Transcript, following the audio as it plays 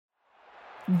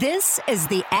This is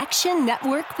the Action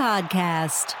Network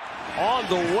Podcast. On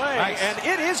the way, nice. And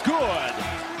it is good.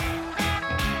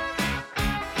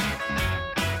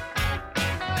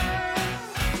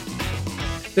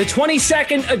 The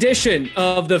 22nd edition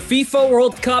of the FIFA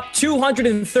World Cup,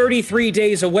 233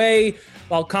 days away.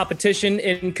 While competition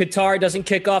in Qatar doesn't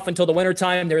kick off until the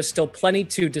wintertime, there is still plenty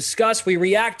to discuss. We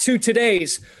react to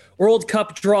today's World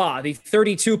Cup draw. The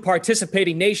 32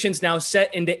 participating nations now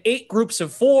set into 8 groups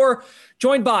of 4,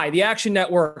 joined by the Action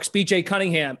Network's BJ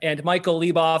Cunningham and Michael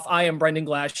Lieboff. I am Brendan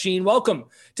Glasheen. Welcome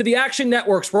to the Action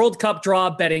Network's World Cup draw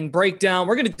betting breakdown.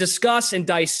 We're going to discuss and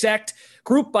dissect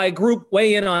group by group,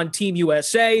 weigh in on Team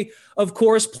USA. Of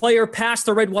course, player past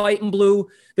the red, white, and blue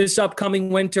this upcoming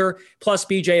winter. Plus,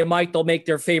 BJ and Mike, they'll make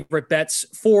their favorite bets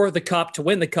for the Cup to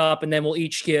win the Cup, and then we'll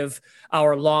each give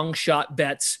our long shot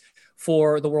bets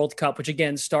for the World Cup, which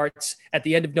again starts at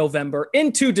the end of November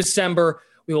into December.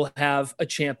 We will have a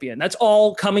champion. That's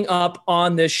all coming up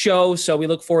on this show. So we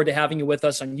look forward to having you with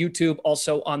us on YouTube,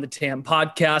 also on the TAM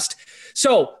podcast.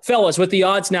 So fellas, with the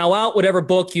odds now out, whatever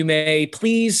book you may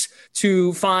please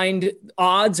to find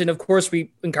odds. And of course,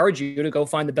 we encourage you to go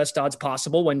find the best odds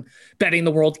possible when betting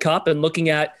the World Cup and looking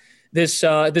at this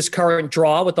current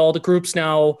draw with all the groups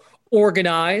now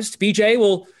organized. BJ,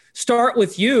 we'll start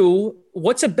with you.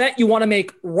 What's a bet you want to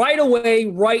make right away,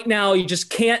 right now? You just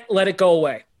can't let it go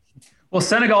away. Well,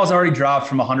 Senegal has already dropped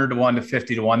from 100 to 1 to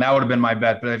 50 to 1. That would have been my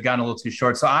bet, but they've gotten a little too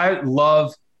short. So I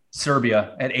love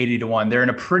Serbia at 80 to 1. They're in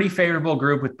a pretty favorable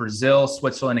group with Brazil,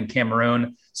 Switzerland, and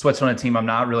Cameroon. Switzerland, a team I'm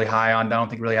not really high on. I don't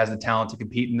think really has the talent to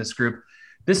compete in this group.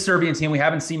 This Serbian team, we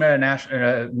haven't seen at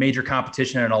a major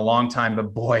competition in a long time,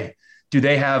 but boy, do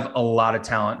they have a lot of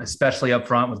talent, especially up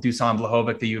front with Dusan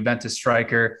Vlahovic, the Juventus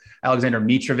striker, Alexander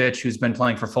Mitrovic, who's been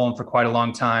playing for Fulham for quite a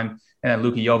long time, and then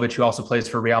Luka Jovic, who also plays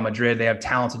for Real Madrid. They have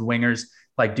talented wingers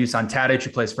like Dusan Tadic,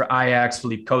 who plays for Ajax,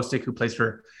 Filip Kostic, who plays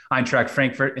for Eintracht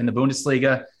Frankfurt in the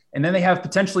Bundesliga. And then they have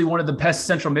potentially one of the best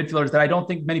central midfielders that I don't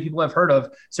think many people have heard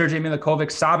of, Sergej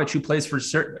Milinkovic-Savic, who plays for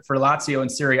Lazio in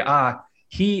Serie A.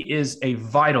 He is a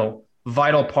vital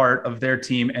part of their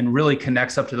team and really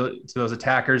connects up to those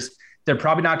attackers. They're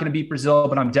probably not going to beat Brazil,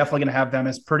 but I'm definitely going to have them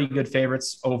as pretty good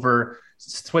favorites over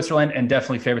Switzerland and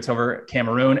definitely favorites over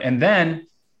Cameroon. And then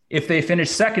if they finish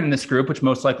second in this group, which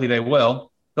most likely they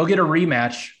will, they'll get a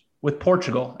rematch with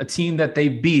Portugal, a team that they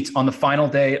beat on the final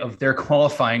day of their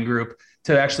qualifying group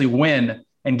to actually win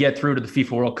and get through to the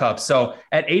FIFA World Cup. So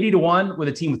at 80 to 1 with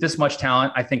a team with this much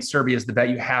talent, I think Serbia is the bet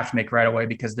you have to make right away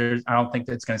because I don't think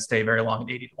that it's going to stay very long at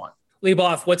 80 to 1.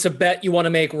 Lieboff, what's a bet you want to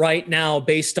make right now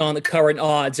based on the current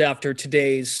odds after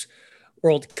today's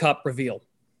World Cup reveal?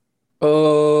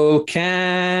 Oh,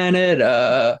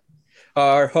 Canada,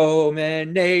 our home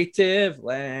and native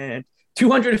land.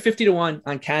 250 to 1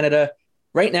 on Canada.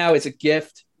 Right now is a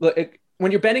gift. Look,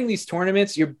 when you're betting these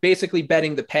tournaments, you're basically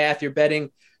betting the path. You're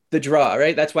betting the draw,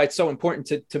 right? That's why it's so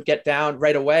important to get down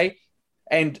right away.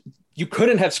 And you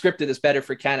couldn't have scripted this better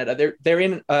for Canada. They're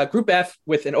in Group F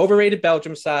with an overrated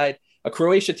Belgium side, a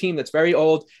Croatia team that's very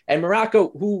old, and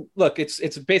Morocco, who, look, it's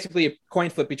basically a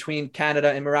coin flip between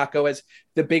Canada and Morocco as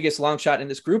the biggest long shot in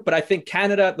this group. But I think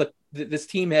Canada, look, this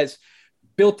team has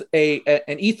built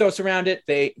an ethos around it.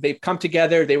 They've come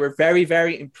together. They were very,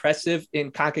 very impressive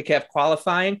in CONCACAF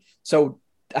qualifying. So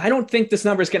I don't think this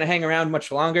number is going to hang around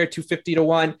much longer, 250 to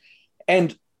 1.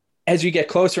 And as you get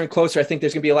closer and closer, I think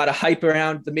there's going to be a lot of hype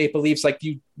around the Maple Leafs. Like,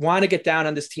 you want to get down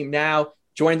on this team now,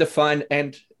 join the fun.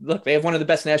 And look, they have one of the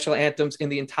best national anthems in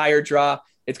the entire draw.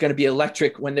 It's going to be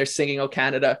electric when they're singing "Oh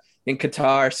Canada" in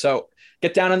Qatar. So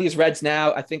get down on these Reds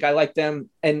now. I think I like them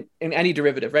in any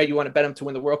derivative, right? You want to bet them to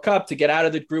win the World Cup, to get out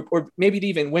of the group, or maybe to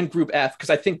even win Group F, because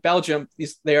I think Belgium,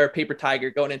 they're a paper tiger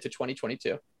going into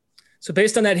 2022. So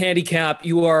based on that handicap,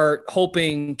 you are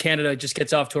hoping Canada just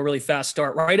gets off to a really fast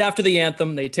start. Right after the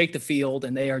anthem, they take the field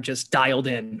and they are just dialed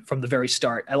in from the very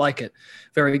start. I like it.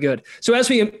 Very good. So as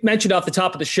we mentioned off the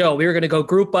top of the show, we are going to go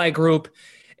group by group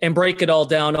and break it all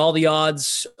down. All the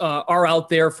odds are out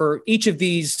there for each of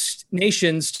these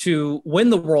nations to win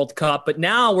the World Cup. But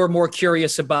now we're more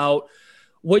curious about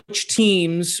which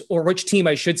teams, or which team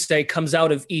I should say, comes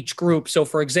out of each group. So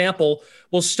for example,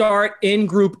 we'll start in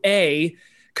Group A.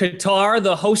 Qatar,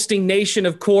 the hosting nation,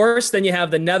 of course. Then you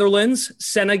have the Netherlands,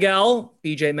 Senegal,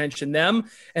 BJ mentioned them,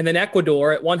 and then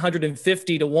Ecuador at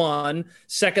 150 to 1,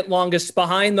 second longest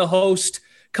behind the host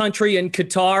country in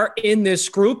Qatar in this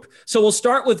group. So we'll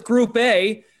start with Group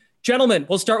A. Gentlemen,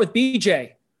 we'll start with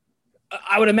BJ.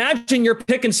 I would imagine you're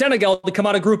picking Senegal to come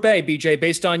out of Group A, BJ,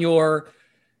 based on your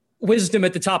wisdom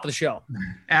at the top of the show.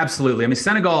 Absolutely. I mean,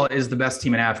 Senegal is the best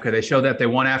team in Africa. They showed that they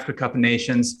won Africa Cup of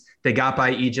Nations. They got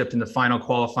by Egypt in the final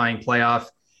qualifying playoff.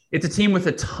 It's a team with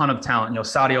a ton of talent.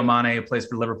 Sadio Mane, who plays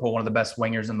for Liverpool, one of the best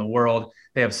wingers in the world.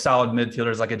 They have solid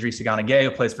midfielders like Idrissa Gana Gueye,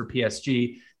 who plays for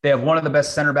PSG. They have one of the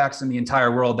best center backs in the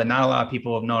entire world that not a lot of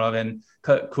people have known of in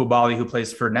Koulibaly, who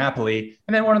plays for Napoli.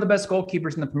 And then one of the best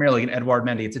goalkeepers in the Premier League, in Edouard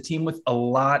Mendy. It's a team with a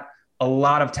lot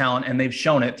of talent, and they've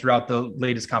shown it throughout the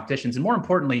latest competitions. And more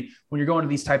importantly, when you're going to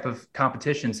these type of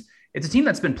competitions, it's a team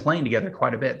that's been playing together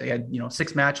quite a bit. They had,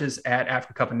 6 matches at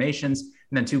Africa Cup of Nations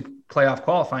and then 2 playoff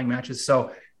qualifying matches.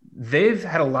 So they've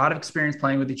had a lot of experience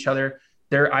playing with each other.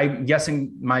 I'm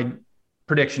guessing my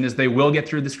prediction is they will get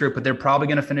through this group, but they're probably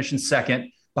going to finish in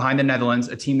second behind the Netherlands,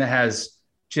 a team that has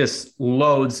just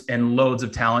loads and loads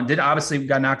of talent. Obviously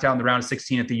got knocked out in the round of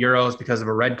 16 at the Euros because of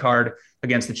a red card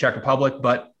against the Czech Republic,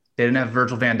 but they didn't have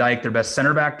Virgil van Dijk, their best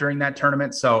center back during that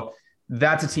tournament. So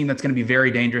that's a team that's going to be very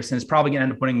dangerous and is probably going to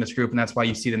end up winning this group. And that's why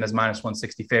you see them as minus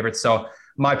 160 favorites. So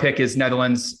my pick is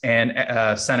Netherlands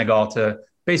and Senegal to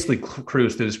basically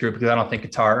cruise through this group, because I don't think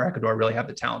Qatar or Ecuador really have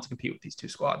the talent to compete with these two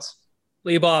squads.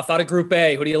 Leboff, out of Group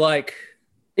A, who do you like?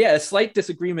 Yeah, a slight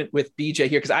disagreement with BJ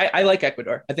here, because I like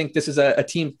Ecuador. I think this is a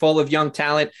team full of young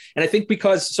talent. And I think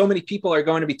because so many people are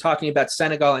going to be talking about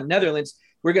Senegal and Netherlands,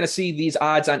 we're going to see these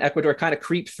odds on Ecuador kind of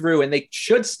creep through, and they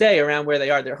should stay around where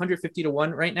they are. They're 150 to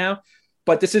 1 right now.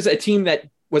 But this is a team that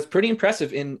was pretty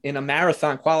impressive in a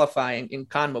marathon qualifying in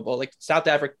CONMEBOL. Like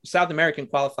South American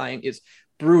qualifying is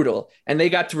brutal. And they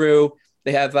got through.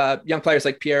 They have young players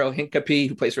like Piero Hincapié,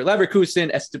 who plays for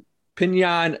Leverkusen,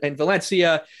 Estepinian in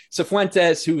Valencia,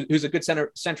 Cifuentes, who's a good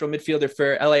central midfielder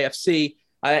for LAFC.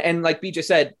 And like BJ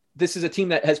said, this is a team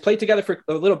that has played together for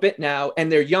a little bit now,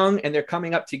 and they're young and they're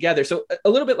coming up together. So a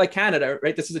little bit like Canada,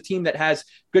 right? This is a team that has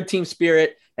good team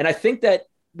spirit. And I think that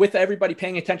with everybody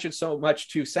paying attention so much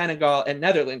to Senegal and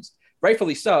Netherlands,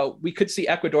 rightfully so, we could see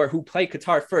Ecuador, who play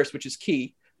Qatar first, which is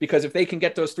key, because if they can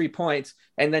get those 3 points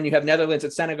and then you have Netherlands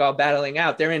and Senegal battling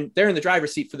out, they're in the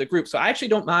driver's seat for the group. So I actually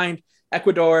don't mind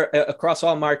Ecuador across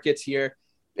all markets here.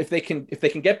 If they can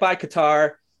get by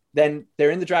Qatar, then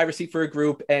they're in the driver's seat for a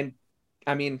group. And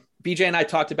I mean, BJ and I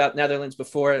talked about Netherlands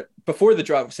before the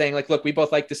draw, saying like, look, we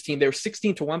both like this team. They were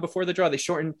 16 to 1 before the draw. They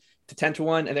shortened to 10 to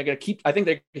 1, and they're going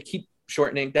to keep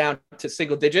shortening down to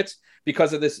single digits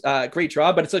because of this great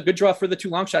draw. But it's a good draw for the 2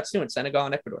 long shots too, in Senegal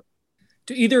and Ecuador.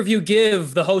 Do either of you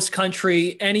give the host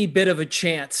country any bit of a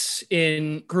chance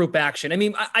in group action? I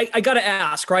mean, I got to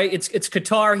ask, right? It's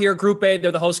Qatar here, Group A.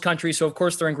 They're the host country, so of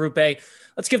course they're in Group A.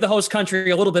 Let's give the host country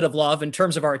a little bit of love in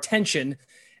terms of our attention.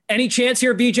 Any chance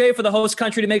here, BJ, for the host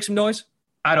country to make some noise?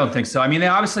 I don't think so. I mean,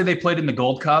 they played in the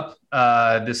Gold Cup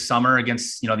this summer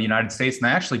against, the United States, and they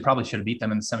actually probably should have beat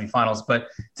them in the semifinals. But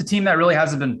it's a team that really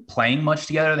hasn't been playing much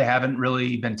together. They haven't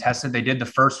really been tested. They did the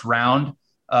first round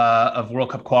of World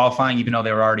Cup qualifying, even though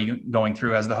they were already going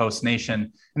through as the host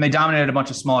nation, and they dominated a bunch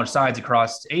of smaller sides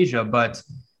across Asia. But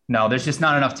no, there's just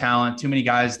not enough talent. Too many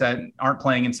guys that aren't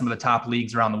playing in some of the top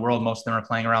leagues around the world. Most of them are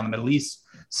playing around the Middle East.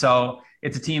 So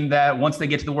it's a team that once they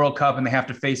get to the World Cup and they have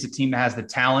to face a team that has the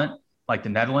talent like the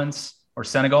Netherlands or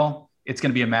Senegal, it's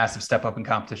going to be a massive step up in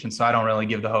competition. So I don't really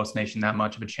give the host nation that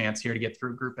much of a chance here to get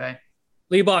through Group A.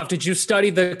 Leboff, did you study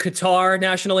the Qatar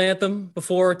national anthem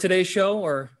before today's show,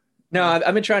 or? No,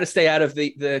 I've been trying to stay out of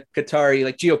the Qatari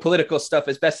like geopolitical stuff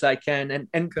as best I can.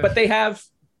 But they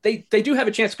do have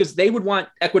a chance, because they would want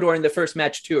Ecuador in the first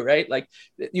match too, right? Like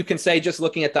you can say, just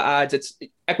looking at the odds,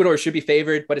 Ecuador should be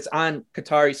favored, but it's on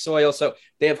Qatari soil. So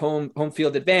they have home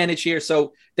field advantage here.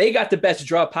 So they got the best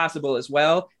draw possible as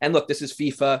well. And look, this is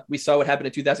FIFA. We saw what happened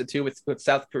in 2002 with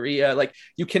South Korea. Like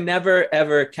you can never,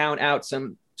 ever count out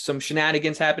some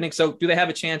shenanigans happening. So do they have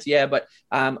a chance? Yeah, but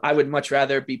I would much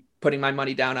rather be putting my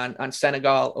money down on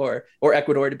Senegal or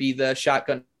Ecuador to be the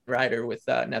shotgun rider with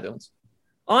Netherlands.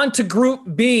 On to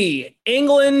Group B,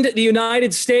 England, the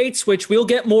United States, which we'll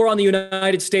get more on the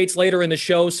United States later in the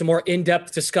show, some more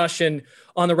in-depth discussion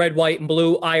on the red, white, and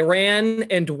blue. Iran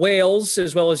and Wales,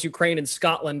 as well as Ukraine and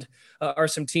Scotland, are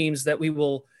some teams that we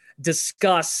will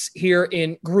discuss here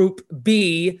in Group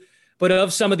B. But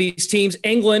of some of these teams,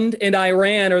 England and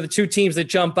Iran are the 2 teams that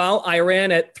jump out.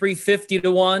 Iran at 350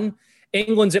 to 1.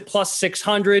 England's at plus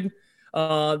 600.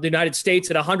 The United States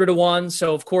at 100 to 1.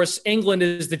 So, of course, England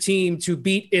is the team to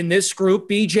beat in this group.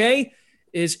 BJ,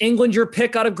 is England your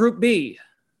pick out of Group B?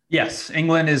 Yes,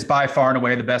 England is by far and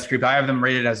away the best group. I have them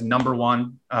rated as number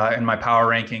 1 in my power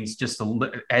rankings, just an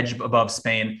edge above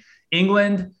Spain.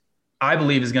 England, I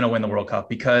believe, is going to win the World Cup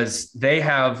because they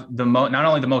have not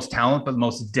only the most talent, but the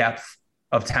most depth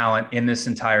of talent in this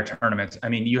entire tournament. I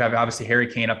mean, you have obviously Harry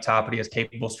Kane up top, but he has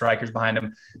capable strikers behind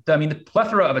him. I mean, the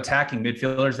plethora of attacking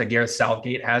midfielders that Gareth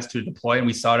Southgate has to deploy, and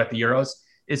we saw it at the Euros,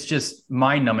 it's just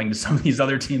mind numbing to some of these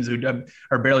other teams who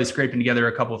are barely scraping together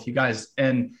a few guys.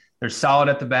 And they're solid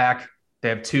at the back. They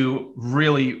have two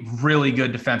really, really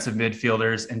good defensive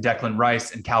midfielders in Declan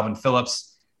Rice and Calvin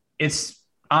Phillips. It's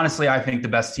honestly, I think, the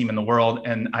best team in the world,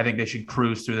 and I think they should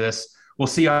cruise through this. We'll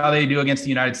see how they do against the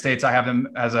United States. I have them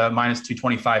as a minus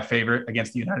 225 favorite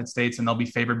against the United States, and they'll be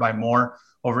favored by more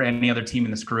over any other team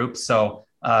in this group. So,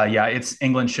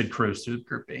 England should cruise through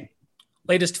Group B.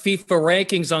 Latest FIFA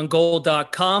rankings on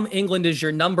goal.com. England is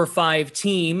your number 5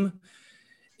 team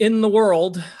in the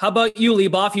world. How about you,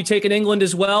 Leboff? You taking England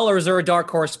as well, or is there a dark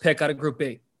horse pick out of Group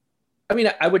B? I mean,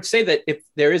 I would say that if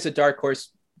there is a dark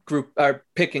horse group or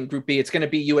pick in Group B, it's going to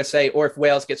be USA, or if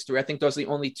Wales gets through. I think those are the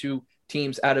only two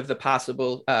teams out of the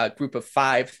possible group of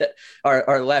 5 that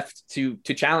are left to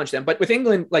challenge them. But with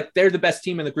England, like, they're the best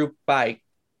team in the group by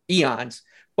eons.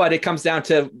 But it comes down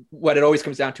to what it always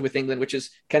comes down to with England, which is,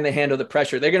 can they handle the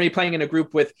pressure? They're going to be playing in a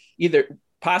group with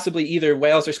possibly either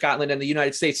Wales or Scotland and the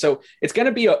United States. So it's going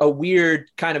to be a weird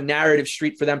kind of narrative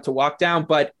street for them to walk down.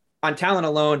 But on talent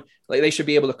alone, like, they should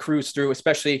be able to cruise through,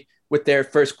 especially with their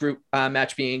first group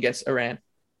match being against Iran.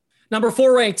 Number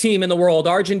 4 ranked team in the world,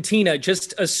 Argentina,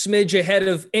 just a smidge ahead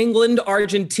of England.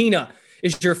 Argentina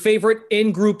is your favorite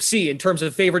in Group C in terms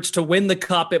of favorites to win the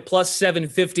cup at plus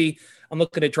 750. I'm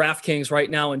looking at DraftKings right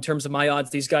now in terms of my odds.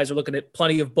 These guys are looking at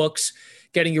plenty of books,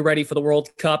 getting you ready for the World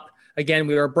Cup. Again,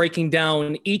 we are breaking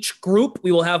down each group.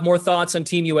 We will have more thoughts on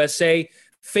Team USA,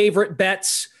 favorite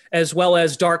bets, as well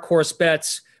as dark horse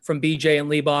bets from BJ and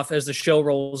Leboff as the show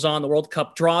rolls on, the World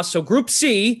Cup draw. So Group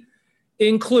C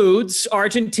includes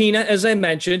Argentina, as I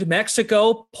mentioned,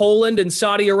 Mexico, Poland, and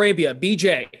Saudi Arabia.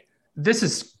 BJ. This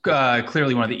is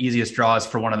clearly one of the easiest draws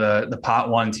for one of the pot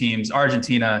 1 teams.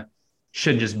 Argentina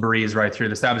should just breeze right through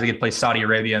this. That was going to play Saudi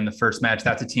Arabia in the first match.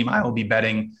 That's a team I will be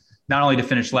betting not only to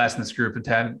finish last in this group, but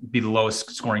to be the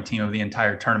lowest scoring team of the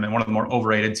entire tournament, one of the more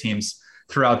overrated teams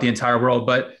throughout the entire world.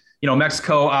 But,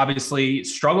 Mexico obviously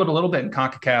struggled a little bit in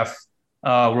CONCACAF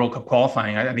World Cup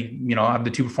qualifying. I think,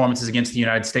 the 2 performances against the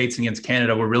United States and against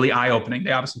Canada were really eye-opening.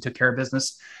 They obviously took care of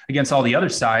business against all the other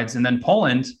sides. And then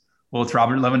Poland, well, it's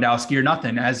Robert Lewandowski or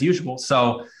nothing, as usual.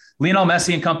 So Lionel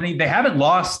Messi and company, they haven't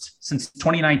lost since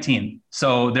 2019.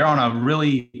 So they're on a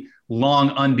really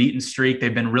long unbeaten streak.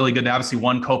 They've been really good. They obviously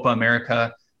won Copa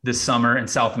America this summer in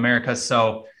South America.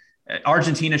 So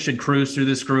Argentina should cruise through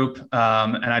this group.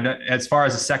 As far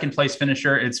as a second place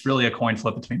finisher, it's really a coin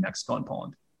flip between Mexico and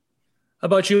Poland. How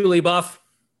about you, Leboff?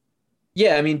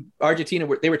 Yeah, I mean, Argentina,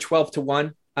 they were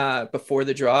 12-1 before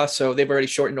the draw, so they've already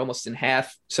shortened almost in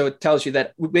half. So it tells you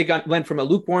that we went from a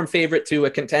lukewarm favorite to a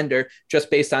contender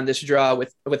just based on this draw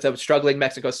with a struggling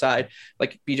Mexico side.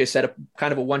 Like BJ said, a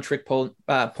kind of a one-trick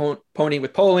pony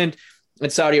with Poland,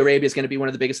 and Saudi Arabia is going to be one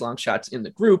of the biggest long shots in the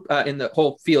group, in the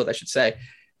whole field, I should say.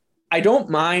 I don't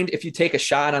mind if you take a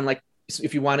shot on, like,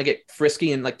 if you want to get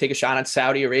frisky and like take a shot on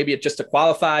Saudi Arabia just to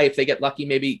qualify. If they get lucky,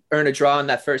 maybe earn a draw in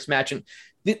that first match. And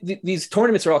these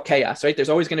tournaments are all chaos, right? There's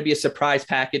always going to be a surprise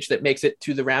package that makes it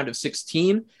to the round of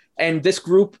 16. And this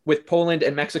group with Poland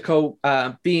and Mexico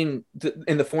being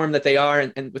in the form that they are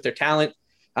and with their talent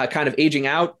kind of aging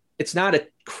out, it's not a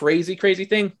crazy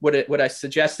thing. Would I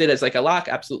suggest it as like a lock?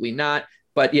 Absolutely not.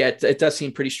 But yeah, it does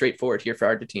seem pretty straightforward here for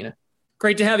Argentina.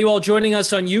 Great to have you all joining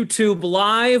us on YouTube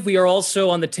Live. We are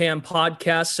also on the TAM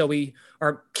podcast, so we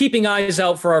are keeping eyes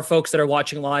out for our folks that are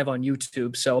watching live on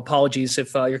YouTube. So apologies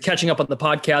if you're catching up on the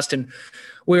podcast, and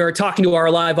we are talking to our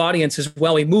live audience as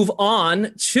well. We move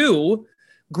on to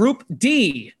Group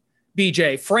D.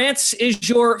 BJ, France is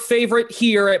your favorite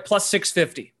here at plus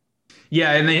 650.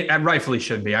 Yeah, and they rightfully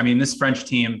should be. I mean, this French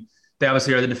team, they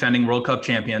obviously are the defending World Cup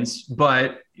champions,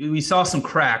 but we saw some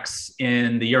cracks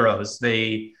in the Euros.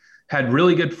 They had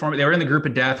really good performance. They were in the group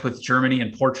of death with Germany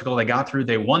and Portugal. They got through,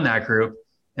 they won that group,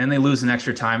 and they lose in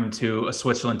extra time to a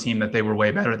Switzerland team that they were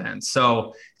way better than.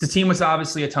 So it's a team with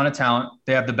obviously a ton of talent.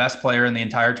 They have the best player in the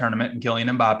entire tournament,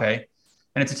 Kylian Mbappe.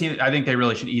 And it's a team that I think they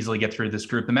really should easily get through this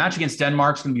group. The match against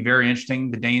Denmark is going to be very interesting.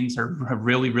 The Danes are a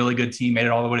really, really good team, made it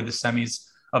all the way to the semis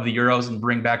of the Euros and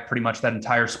bring back pretty much that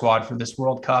entire squad for this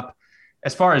World Cup.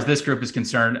 As far as this group is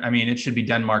concerned, I mean, it should be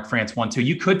Denmark, France 1-2.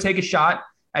 You could take a shot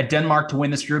at Denmark to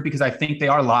win this group because I think they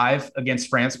are live against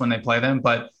France when they play them.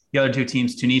 But the other two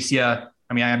teams, Tunisia,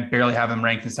 I mean, I barely have them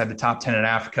ranked inside the top 10 in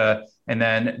Africa. And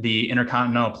then the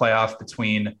intercontinental playoff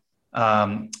between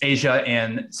Asia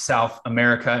and South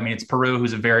America. I mean, it's Peru,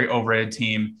 who's a very overrated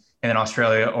team, and then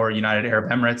Australia or United Arab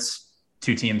Emirates,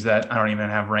 two teams that I don't even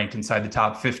have ranked inside the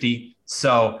top 50.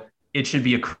 So it should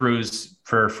be a cruise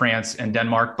for France and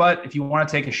Denmark. But if you want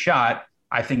to take a shot,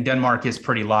 I think Denmark is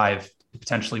pretty live to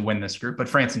potentially win this group, but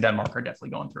France and Denmark are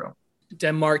definitely going through.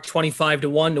 Denmark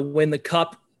 25-1 to win the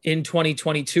cup. in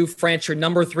 2022. France, your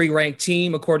number 3 ranked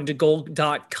team, according to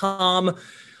goal.com.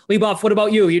 Leboff, what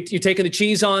about you? You taking the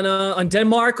cheese on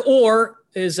Denmark, or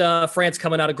is France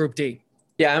coming out of Group D?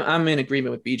 Yeah, I'm in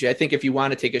agreement with BJ. I think if you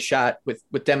want to take a shot with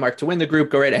Denmark to win the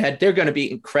group, go right ahead. They're going to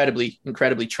be incredibly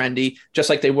trendy, just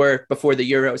like they were before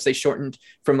the Euros. They shortened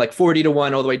from like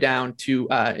 40-1 all the way down to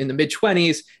in the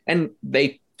mid-20s, and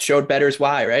they showed bettors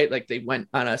why, right? Like they went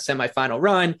on a semifinal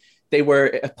run. They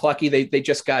were plucky. They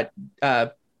just got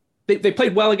they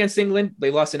played well against England. They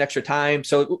lost in extra time,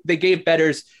 so they gave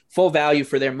bettors full value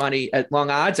for their money at long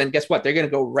odds. And guess what? They're going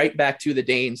to go right back to the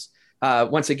Danes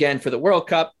once again for the World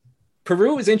Cup.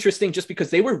 Peru is interesting just because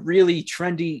they were really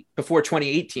trendy before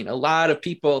 2018. A lot of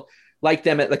people liked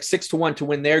them at like 6-1 to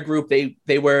win their group.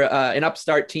 They were an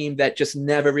upstart team that just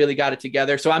never really got it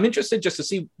together. So I'm interested just to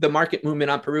see the market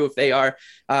movement on Peru if they are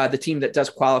the team that does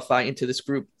qualify into this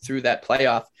group through that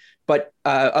playoff. But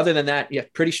other than that, yeah,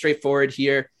 pretty straightforward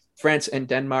here. France and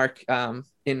Denmark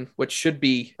in what should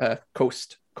be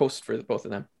coast for both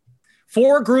of them.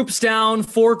 4 groups down,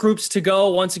 4 groups to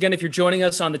go. Once again, if you're joining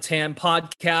us on the TAN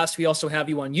podcast, we also have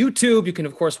you on YouTube. You can,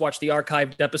 of course, watch the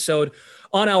archived episode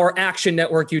on our Action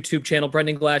Network YouTube channel.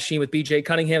 Brendan Glasheen with BJ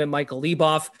Cunningham and Michael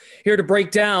Leboff here to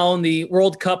break down the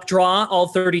World Cup draw. All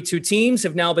 32 teams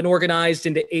have now been organized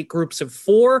into 8 groups of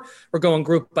 4. We're going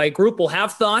group by group. We'll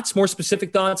have thoughts, more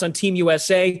specific thoughts on Team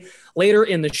USA later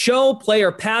in the show.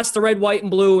 Player past the red, white,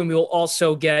 and blue, and we will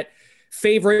also get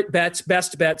favorite bets,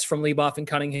 best bets from Leboff and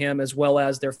Cunningham, as well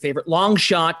as their favorite long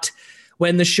shot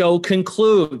when the show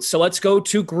concludes. So let's go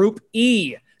to Group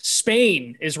E.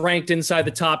 Spain is ranked inside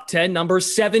the top 10, number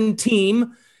 7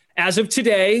 team as of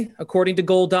today, according to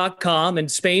goal.com.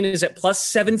 And Spain is at plus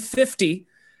 750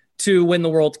 to win the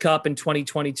World Cup in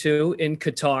 2022 in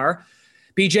Qatar.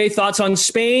 BJ, thoughts on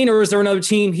Spain, or is there another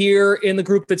team here in the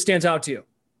group that stands out to you?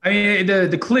 I mean,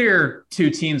 the clear 2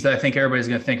 teams that I think everybody's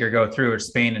going to think are go through are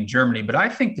Spain and Germany, but I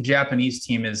think the Japanese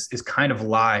team is kind of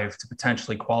live to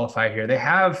potentially qualify here. They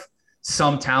have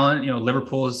some talent,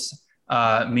 Liverpool's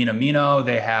Minamino,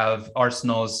 they have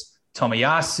Arsenal's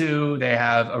Tomiyasu, they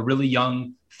have a really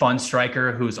young, fun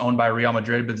striker who's owned by Real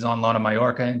Madrid but is on loan to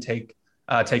Mallorca, and take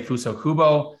Fuso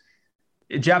Kubo.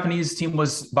 Japanese team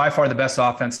was by far the best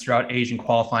offense throughout Asian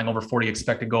qualifying, over 40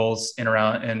 expected goals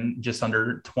in just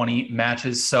under 20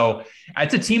 matches. So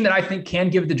it's a team that I think can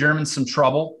give the Germans some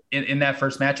trouble in that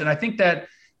first match. And I think that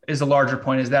is a larger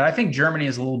point, is that I think Germany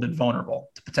is a little bit vulnerable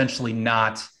to potentially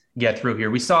not get through here.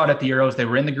 We saw it at the Euros. They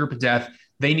were in the group of death.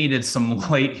 They needed some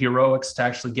late heroics to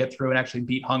actually get through and actually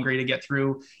beat Hungary to get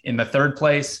through in the 3rd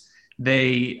place.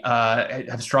 They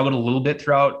have struggled a little bit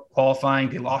throughout qualifying.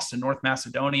 They lost to North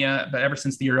Macedonia, but ever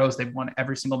since the Euros, they've won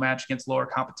every single match against lower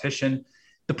competition.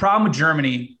 The problem with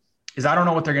Germany is I don't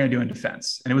know what they're going to do in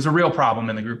defense. And it was a real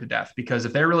problem in the group of death, because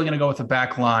if they're really going to go with a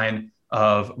back line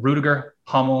of Rudiger,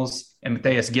 Hummels, and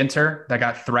Matthias Ginter that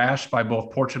got thrashed by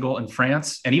both Portugal and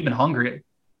France and even Hungary,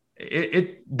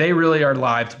 they really are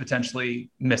live to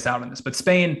potentially miss out on this. But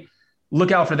Spain,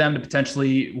 look out for them to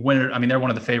potentially win it. I mean, they're one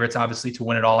of the favorites, obviously, to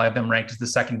win it all. I have them ranked as the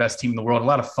 2nd best team in the world. A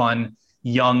lot of fun,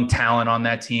 young talent on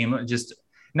that team. Just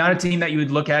not a team that you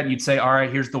would look at and you'd say, all right,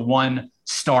 here's the one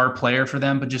star player for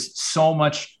them, but just so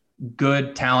much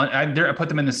good talent. I put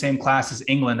them in the same class as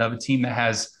England, of a team that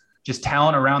has just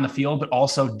talent around the field, but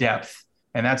also depth.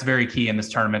 And that's very key in this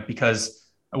tournament, because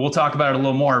we'll talk about it a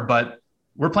little more, but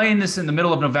we're playing this in the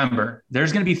middle of November.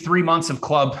 There's going to be 3 months of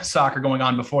club soccer going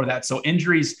on before that. So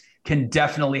injuries can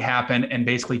definitely happen and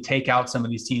basically take out some of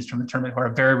these teams from the tournament who are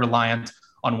very reliant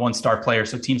on one-star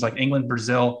players. So teams like England,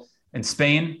 Brazil, and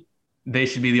Spain, they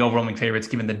should be the overwhelming favorites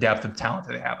given the depth of talent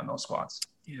that they have in those squads.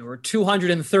 We're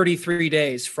 233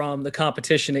 days from the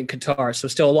competition in Qatar, so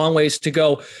still a long ways to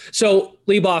go. So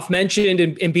Leboff mentioned,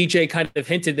 and BJ kind of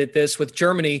hinted at this with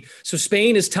Germany. So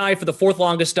Spain is tied for the 4th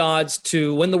longest odds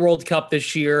to win the World Cup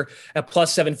this year at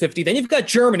plus 750. Then you've got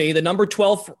Germany, the number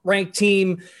 12th ranked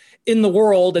team in the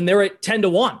world, and they're at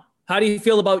 10-1. How do you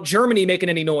feel about Germany making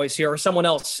any noise here, or someone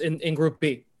else in Group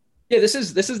B? Yeah, this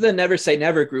is the never say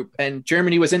never group, and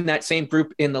Germany was in that same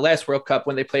group in the last World Cup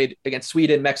when they played against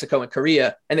Sweden, Mexico, and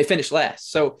Korea, and they finished last.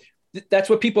 So that's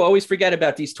what people always forget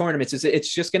about these tournaments, is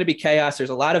it's just going to be chaos. There's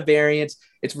a lot of variance.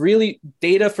 It's really,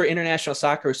 data for international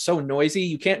soccer is so noisy.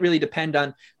 You can't really depend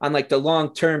on like the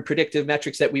long-term predictive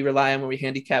metrics that we rely on when we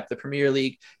handicap the Premier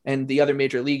League and the other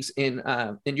major leagues in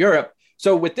Europe.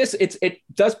 So with this, it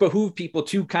does behoove people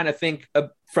to kind of think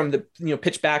from the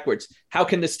pitch backwards. How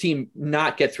can this team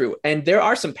not get through? And there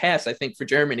are some paths, I think, for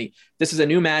Germany. This is a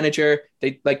new manager.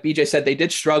 They, like BJ said, they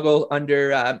did struggle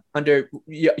under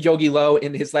Yogi Löw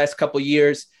in his last couple of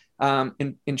years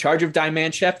in charge of Die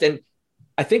Mannschaft. And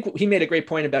I think he made a great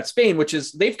point about Spain, which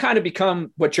is they've kind of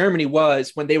become what Germany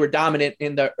was when they were dominant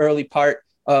in the early part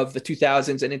of the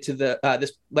 2000s and into the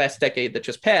this last decade that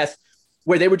just passed,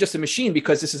 where they were just a machine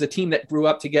because this is a team that grew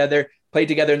up together, played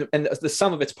together, and the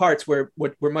sum of its parts were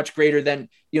much greater than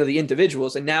the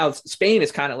individuals. And now Spain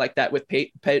is kind of like that with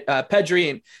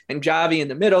Pedri and Xavi in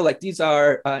the middle. Like these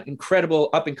are incredible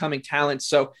up and coming talents.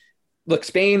 So look,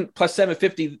 Spain plus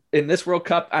 750 in this World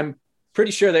Cup. I'm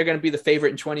pretty sure they're going to be the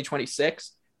favorite in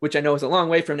 2026, which I know is a long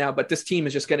way from now, but this team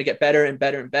is just going to get better and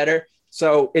better and better.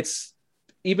 So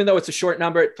even though it's a short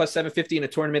number at plus 750 in a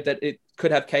tournament that it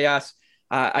could have chaos,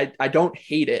 I don't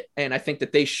hate it. And I think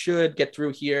that they should get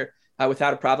through here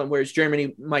without a problem, whereas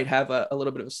Germany might have a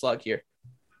little bit of a slug here.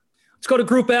 Let's go to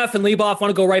Group F, and Lieboff, I want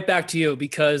to go right back to you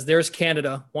because there's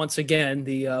Canada once again,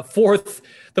 the fourth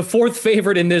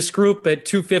favorite in this group at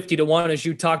 250-1, as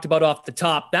you talked about off the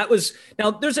top. There's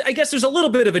a little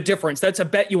bit of a difference. That's a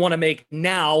bet you want to make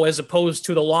now as opposed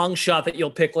to the long shot that you'll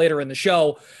pick later in the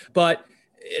show. But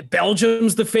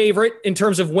Belgium's the favorite in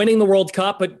terms of winning the World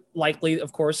Cup, but likely,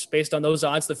 of course, based on those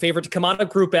odds, the favorite to come out of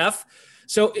Group F.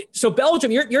 So Belgium,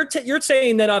 you're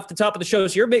saying that off the top of the show.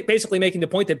 So you're basically making the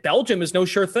point that Belgium is no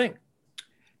sure thing.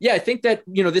 Yeah, I think that,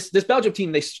 this Belgium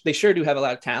team, they sure do have a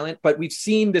lot of talent, but we've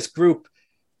seen this group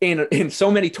in so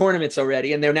many tournaments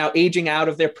already, and they're now aging out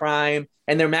of their prime.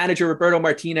 And their manager, Roberto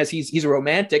Martinez, he's a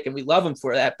romantic, and we love him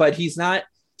for that, but he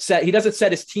doesn't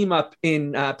set his team up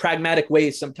in pragmatic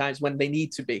ways sometimes when they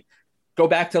need to be. Go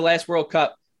back to the last World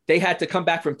Cup. They had to come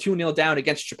back from 2-0 down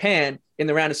against Japan in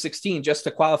the round of 16 just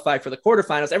to qualify for the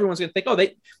quarterfinals. Everyone's going to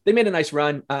think, they made a nice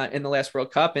run in the last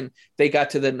World Cup, and they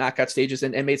got to the knockout stages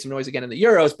and made some noise again in the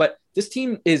Euros. But this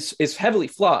team is heavily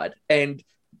flawed, and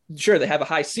sure, they have a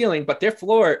high ceiling, but their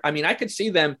floor, I could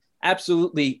see them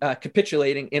absolutely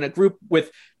capitulating in a group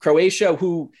with Croatia,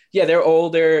 who, they're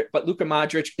older, but Luka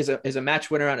Modric is a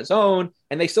match winner on his own,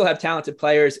 and they still have talented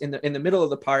players in the middle of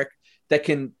the park that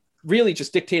can really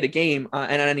just dictate a game on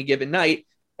any given night.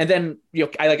 And then,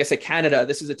 like I said, Canada,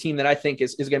 this is a team that I think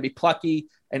is going to be plucky,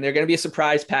 and they're going to be a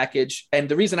surprise package. And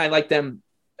the reason I like them,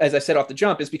 as I said off the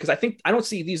jump, is because I don't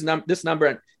see this number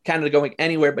in Canada going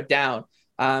anywhere but down.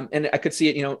 And I could see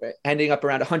it, ending up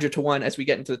around 100-1 as we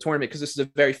get into the tournament, because this is a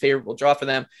very favorable draw for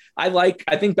them. I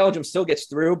think Belgium still gets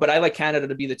through, but I like Canada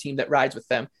to be the team that rides with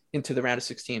them into the round of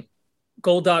 16.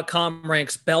 Goal.com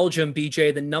ranks Belgium,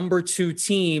 BJ, the number 2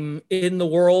 team in the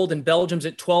world, and Belgium's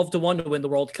at 12-1 to win the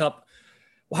World Cup.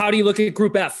 How do you look at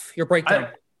Group F, your breakdown?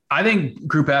 I think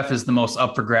Group F is the most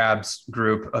up for grabs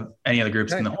group of any of the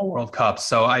groups in the whole World Cup.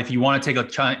 So if you want to take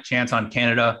a chance on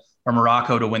Canada or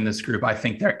Morocco to win this group, I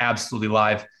think they're absolutely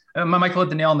live. Michael hit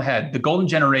the nail on the head. The golden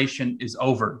generation is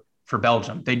over for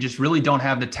Belgium. They just really don't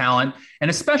have the talent, and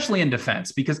especially in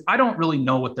defense, because I don't really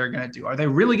know what they're going to do. Are they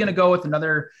really going to go with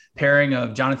another pairing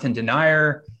of Jonathan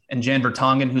Denayer and Jan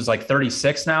Vertonghen, who's like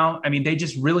 36 now? They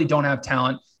just really don't have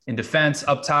talent in defense.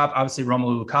 Up top, obviously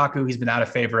Romelu Lukaku, he's been out of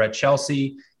favor at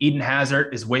Chelsea. Eden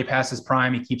Hazard is way past his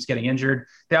prime. He keeps getting injured.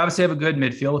 They obviously have a good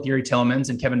midfield with Yuri Tillemans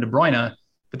and Kevin De Bruyne,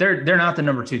 but they're not the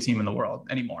number 2 team in the world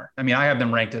anymore. I have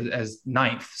them ranked as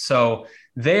 9th. So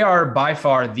they are by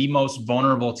far the most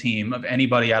vulnerable team of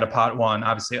anybody out of pot 1,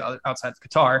 obviously outside of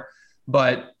Qatar.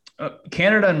 But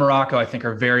Canada and Morocco, I think,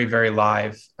 are very, very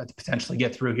live to potentially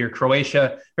get through here.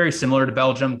 Croatia, very similar to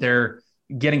Belgium. They're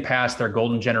getting past their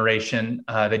golden generation.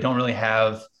 They don't really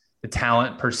have the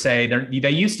talent per se.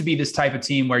 They used to be this type of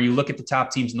team where you look at the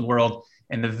top teams in the world,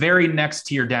 and the very next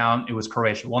tier down, it was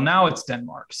Croatia. Well, now it's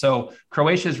Denmark. So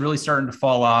Croatia is really starting to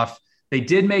fall off. They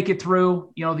did make it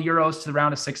through, the Euros to the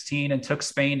round of 16 and took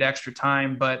Spain to extra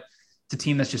time, but it's a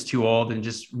team that's just too old and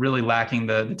just really lacking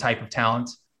the type of talent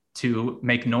to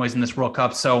make noise in this World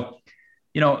Cup. So,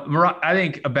 I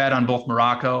think a bet on both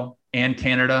Morocco and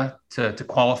Canada to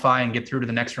qualify and get through to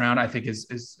the next round, I think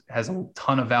has a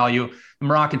ton of value. The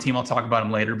Moroccan team, I'll talk about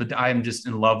them later, but I am just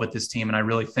in love with this team, and I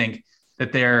really think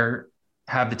that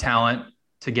have the talent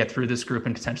to get through this group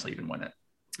and potentially even win it.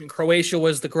 And Croatia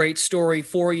was the great story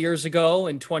 4 years ago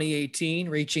in 2018,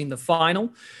 reaching the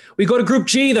final. We go to Group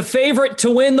G, the favorite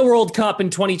to win the World Cup in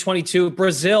 2022,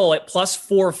 Brazil at plus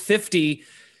 450.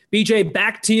 BJ,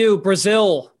 back to you,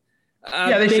 Brazil.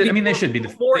 They should. They should be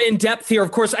more in depth here.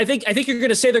 Of course, I think you're going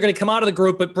to say they're going to come out of the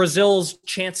group, but Brazil's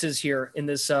chances here in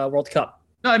this World Cup.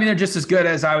 No, they're just as good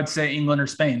as I would say England or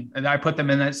Spain. And I put them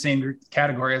in that same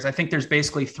category, as I think there's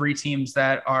basically 3 teams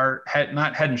that are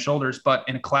not head and shoulders, but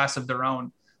in a class of their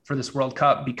own for this World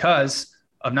Cup because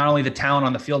of not only the talent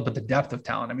on the field, but the depth of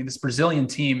talent. This Brazilian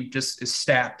team just is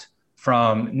stacked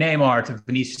from Neymar to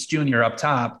Vinicius Jr. up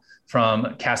top,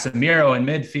 from Casemiro in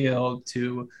midfield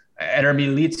to Eder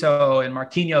Milito and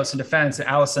Marquinhos in defense, and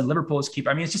Alisson, Liverpool's keeper.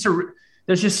 I mean,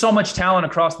 there's just so much talent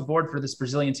across the board for this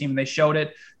Brazilian team. And they showed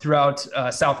it throughout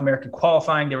South American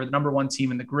qualifying. They were the number one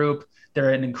team in the group.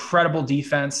 They're an incredible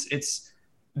defense.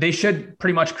 They should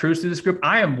pretty much cruise through this group.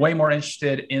 I am way more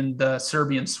interested in the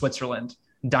Serbian-Switzerland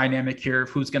dynamic here of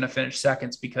who's going to finish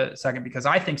second because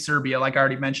I think Serbia, like I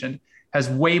already mentioned, has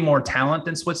way more talent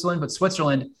than Switzerland. But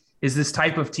Switzerland is this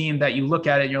type of team that you look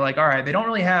at it and you're like, all right, they don't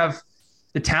really have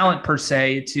the talent per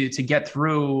se to get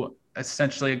through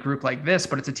essentially a group like this,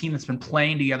 but it's a team that's been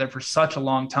playing together for such a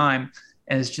long time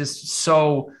and is just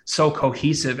so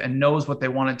cohesive and knows what they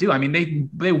want to do. I mean,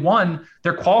 they won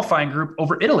their qualifying group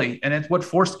over Italy, and it's what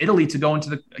forced Italy to go into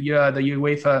the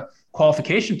UEFA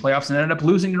qualification playoffs and ended up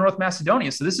losing to North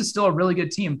Macedonia. So this is still a really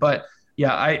good team, but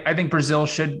yeah, I think Brazil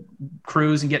should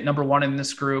cruise and get number one in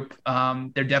this group.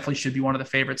 There definitely should be one of the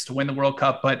favorites to win the World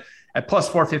Cup, but at plus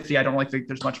 450, I don't really think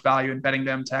there's much value in betting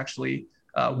them to actually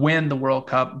win the World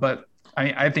Cup. But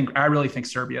I really think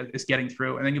Serbia is getting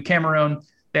through. And then Cameroon,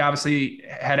 they obviously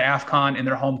had AFCON in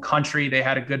their home country. They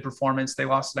had a good performance. They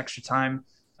lost an extra time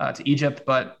to Egypt,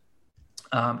 but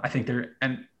I think they're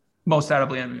most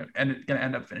notably going to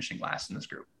end up finishing last in this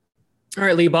group. All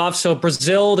right, Leboff. So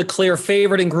Brazil, the clear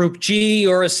favorite in Group G.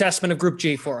 Your assessment of Group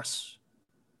G for us?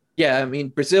 Yeah, I mean,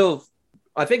 Brazil,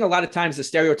 I think a lot of times the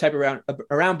stereotype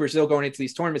around Brazil going into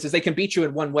these tournaments is they can beat you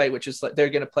in one way, which is like they're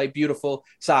going to play beautiful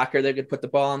soccer. They're going to put the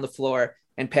ball on the floor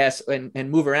and pass and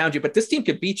move around you. But this team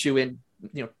could beat you in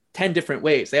 10 different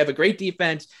ways. They have a great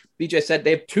defense. BJ said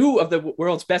they have two of the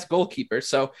world's best goalkeepers.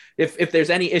 So if there's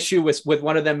any issue with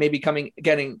one of them maybe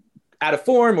getting out of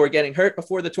form or getting hurt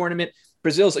before the tournament,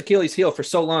 Brazil's Achilles heel for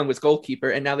so long was goalkeeper,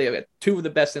 and now they have two of the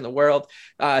best in the world.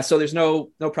 So there's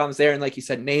no problems there. And like you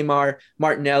said, Neymar,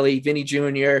 Martinelli, Vinny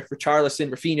Jr.,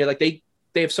 Richarlison, Rafinha, like they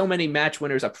have so many match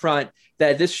winners up front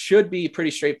that this should be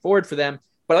pretty straightforward for them.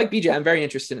 But like BJ, I'm very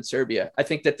interested in Serbia. I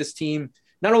think that this team,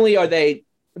 not only are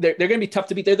they're going to be tough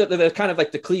to beat. They're kind of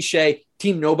like the cliche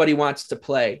team nobody wants to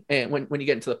play. And when you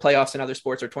get into the playoffs and other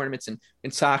sports or tournaments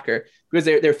in soccer, because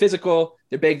they're physical,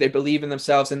 they're big, they believe in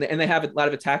themselves, and they have a lot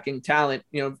of attacking talent.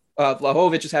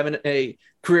 Vlahovic is having a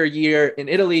career year in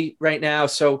Italy right now.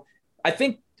 So I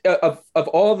think of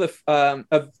all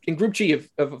the in Group G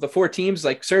of the four teams,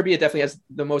 like Serbia definitely has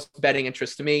the most betting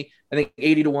interest to me. I think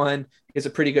 80-1 is a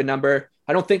pretty good number.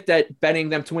 I don't think that betting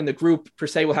them to win the group per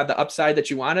se will have the upside that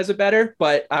you want as a bettor,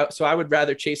 but so I would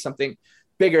rather chase something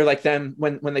bigger like them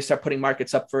when they start putting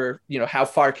markets up for, how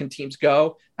far can teams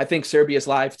go. I think Serbia is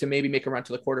live to maybe make a run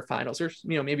to the quarterfinals or,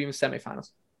 maybe even semifinals.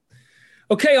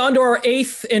 Okay, on to our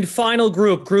eighth and final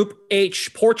group, Group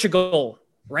H, Portugal,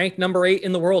 ranked number 8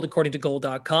 in the world, according to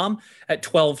goal.com at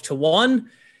 12-1.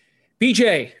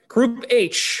 BJ, Group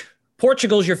H,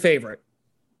 Portugal's your favorite.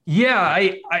 Yeah,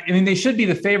 I mean, they should be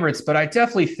the favorites, but I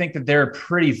definitely think that they're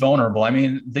pretty vulnerable. I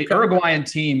mean, the Uruguayan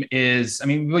team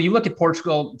when you look at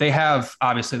Portugal, they have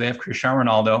Cristiano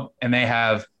Ronaldo, and they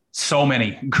have so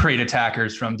many great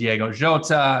attackers, from Diego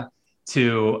Jota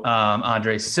to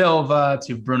Andre Silva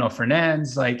to Bruno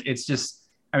Fernandes. Like, it's just,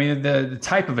 the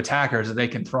type of attackers that they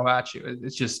can throw at you,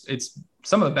 it's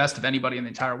some of the best of anybody in the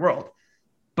entire world.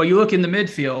 But you look in the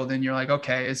midfield and you're like,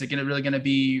 okay, is it really going to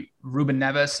be Ruben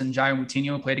Neves and Jair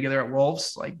Moutinho who play together at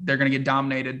Wolves? Like, they're going to get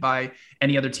dominated by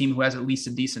any other team who has at least a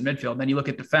decent midfield. Then you look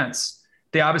at defense.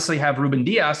 They obviously have Ruben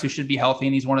Dias, who should be healthy,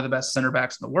 and he's one of the best center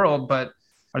backs in the world. But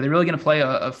are they really going to play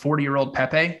a 40-year-old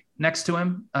Pepe next to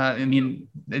him?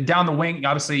 Down the wing,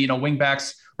 obviously, wing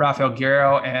backs, Rafael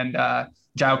Guerreiro and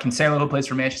João Cancelo, who plays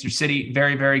for Manchester City,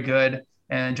 very, very good,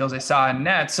 and Jose Sa in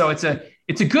net. So it's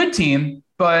a good team,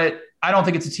 but I don't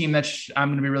think it's a team that I'm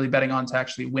going to be really betting on to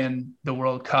actually win the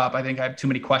World Cup. I think I have too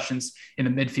many questions in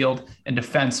the midfield and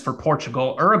defense for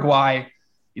Portugal. Uruguay,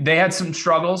 they had some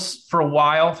struggles for a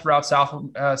while throughout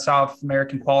South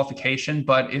American qualification,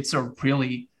 but it's a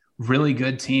really, really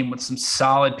good team with some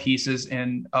solid pieces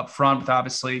in up front, with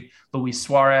obviously Luis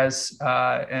Suarez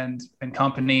and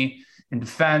company in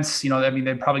defense. They're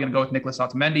probably going to go with Nicolas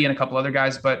Otamendi and a couple other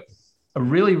guys, but a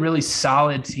really, really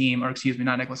solid team, or excuse me,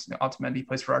 not Nicolas Otamendi,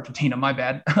 plays for Argentina, my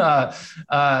bad.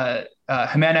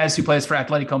 Jimenez, who plays for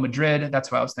Atletico Madrid, that's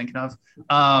what I was thinking of.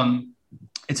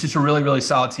 It's just a really, really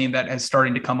solid team that is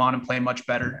starting to come on and play much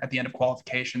better at the end of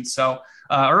qualification. So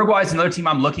Uruguay is another team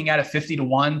I'm looking at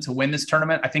 50-1 to win this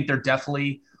tournament. I think they're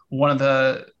definitely one of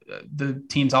the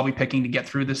teams I'll be picking to get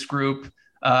through this group.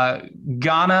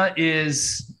 Ghana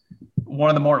is one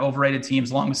of the more overrated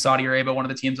teams, along with Saudi Arabia, one of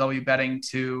the teams I'll be betting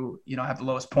to, have the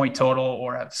lowest point total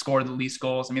or have scored the least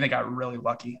goals. They got really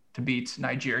lucky to beat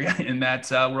Nigeria in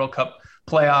that World Cup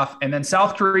playoff. And then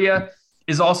South Korea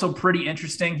is also pretty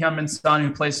interesting. Heung-min Son,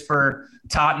 who plays for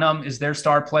Tottenham, is their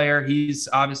star player. He's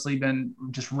obviously been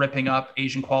just ripping up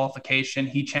Asian qualification.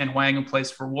 Hee Chan Hwang, who plays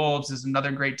for Wolves, is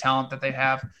another great talent that they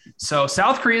have. So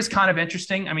South Korea is kind of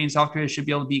interesting. I mean, South Korea should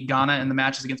be able to beat Ghana in the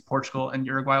matches against Portugal, and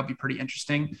Uruguay will be pretty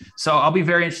interesting. So I'll be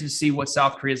very interested to see what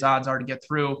South Korea's odds are to get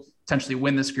through, potentially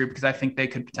win this group, because I think they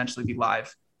could potentially be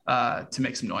live to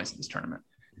make some noise in this tournament.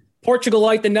 Portugal,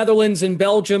 like the Netherlands and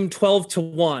Belgium,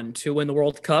 12-1 to win the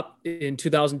World Cup in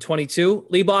 2022.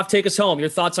 Lieboff, take us home. Your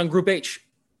thoughts on Group H?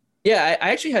 Yeah, I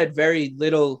actually had very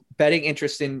little betting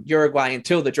interest in Uruguay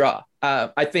until the draw.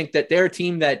 I think that they're a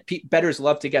team that bettors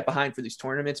love to get behind for these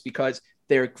tournaments because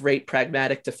they're a great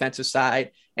pragmatic defensive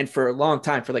side. And for a long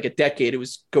time, for like a decade, it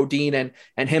was Godin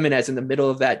and Jimenez in the middle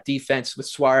of that defense with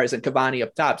Suarez and Cavani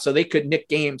up top. So they could nick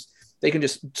games. They can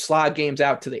just slog games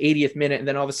out to the 80th minute, and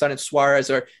then all of a sudden Suarez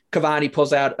or Cavani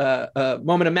pulls out a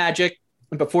moment of magic.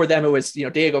 And before them, it was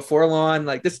Diego Forlán.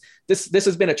 Like this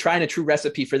has been a tried and true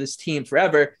recipe for this team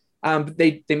forever.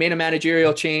 They made a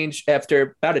managerial change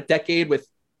after about a decade with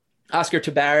Oscar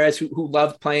Tabarez, who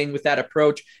loved playing with that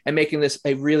approach and making this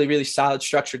a really, really solid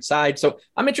structured side. So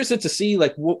I'm interested to see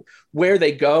like where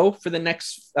they go for the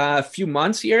next few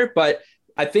months here, but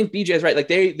I think BJ is right. Like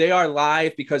they are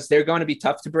live because they're going to be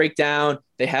tough to break down.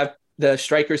 They have the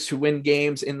strikers who win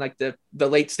games in like the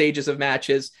late stages of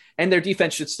matches, and their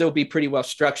defense should still be pretty well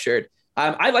structured.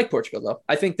 I like Portugal though.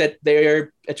 I think that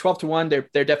they're at 12-1.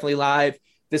 They're definitely live.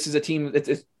 This is a team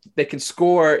that can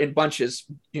score in bunches.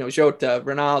 Jota,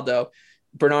 Ronaldo,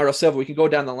 Bernardo Silva. We can go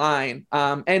down the line.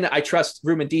 And I trust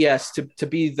Ruben Diaz to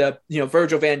be the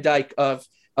Virgil van Dijk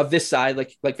of this side,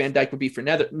 like Van Dijk would be for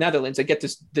Netherlands, and get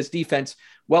this defense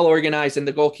well organized. And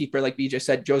the goalkeeper, like BJ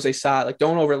said, Jose Sa, like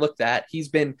don't overlook that. He's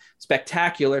been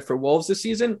spectacular for Wolves this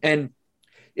season. And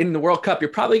in the World Cup, you're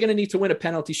probably going to need to win a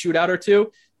penalty shootout or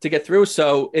two to get through.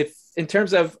 So if in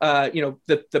terms of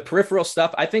the peripheral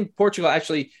stuff, I think Portugal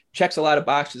actually checks a lot of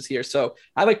boxes here. So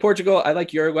I like Portugal. I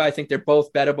like Uruguay. I think they're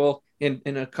both bettable in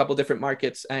a couple different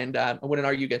markets, and I wouldn't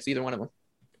argue against either one of them.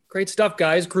 Great stuff,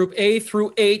 guys. Group A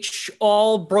through H,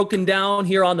 all broken down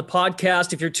here on the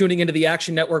podcast. If you're tuning into the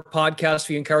Action Network podcast,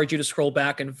 we encourage you to scroll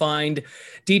back and find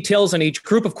details on each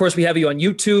group. Of course, we have you on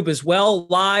YouTube as well,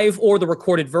 live or the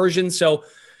recorded version. So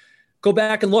go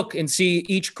back and look and see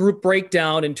each group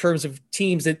breakdown in terms of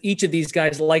teams that each of these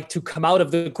guys like to come out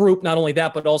of the group. Not only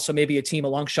that, but also maybe a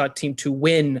long shot team to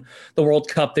win the World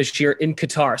Cup this year in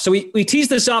Qatar. So we teased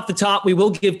this off the top. We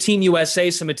will give Team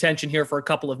USA some attention here for a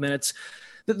couple of minutes.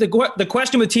 The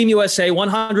question with Team USA,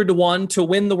 100-1 to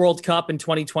win the World Cup in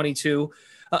 2022.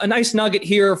 A nice nugget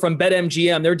here from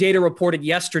BetMGM. Their data reported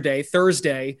yesterday,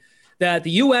 Thursday, that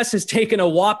the U.S. has taken a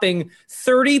whopping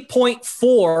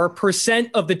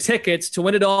 30.4% of the tickets to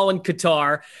win it all in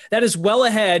Qatar. That is well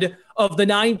ahead of the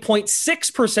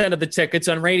 9.6% of the tickets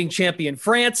on reigning champion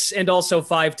France and also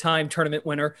five-time tournament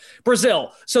winner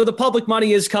Brazil. So the public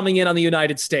money is coming in on the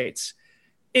United States.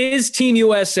 Is Team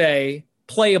USA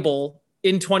playable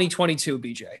in 2022,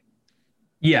 BJ?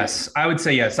 Yes, I would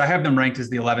say yes. I have them ranked as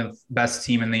the 11th best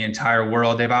team in the entire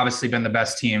world. They've obviously been the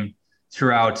best team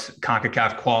throughout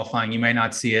CONCACAF qualifying. You may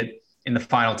not see it in the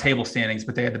final table standings,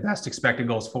 but they had the best expected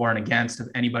goals for and against of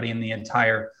anybody in the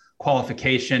entire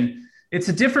qualification. It's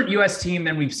a different U.S. team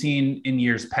than we've seen in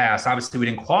years past. Obviously, we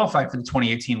didn't qualify for the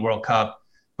 2018 World Cup,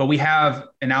 but we have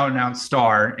an out-and-out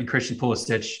star in Christian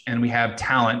Pulisic, and we have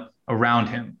talent around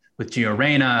him with Gio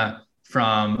Reyna,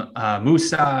 from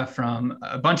Musa, from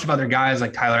a bunch of other guys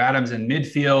like Tyler Adams in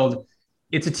midfield.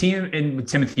 It's a team with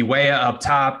Timothy Weah up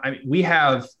top. I mean, we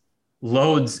have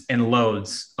loads and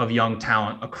loads of young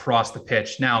talent across the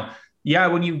pitch. Now, yeah,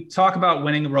 when you talk about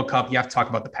winning the World Cup, you have to talk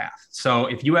about the path. So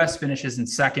if U.S. finishes in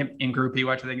second in Group E,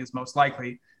 which I think is most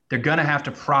likely, they're going to have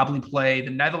to probably play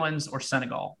the Netherlands or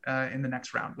Senegal in the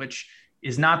next round, which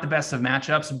is not the best of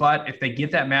matchups. But if they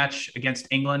get that match against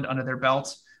England under their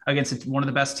belts, against one of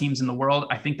the best teams in the world,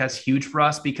 I think that's huge for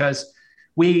us because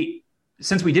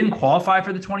since we didn't qualify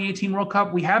for the 2018 World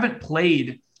Cup, we haven't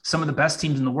played some of the best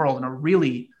teams in the world in a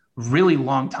really, really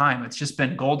long time. It's just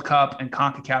been Gold Cup and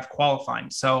CONCACAF qualifying.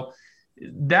 So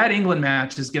that England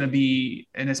match is going to be,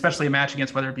 and especially a match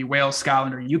against whether it be Wales,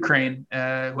 Scotland, or Ukraine,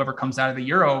 whoever comes out of the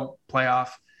Euro playoff,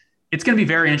 it's going to be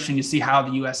very interesting to see how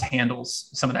the U.S.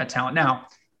 handles some of that talent. Now,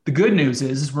 the good news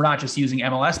is we're not just using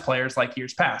MLS players like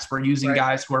years past. We're using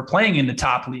guys who are playing in the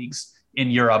top leagues in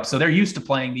Europe. So they're used to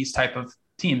playing these type of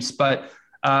teams. But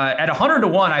at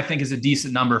 100-1, I think is a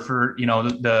decent number for,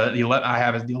 I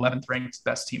have as the 11th ranked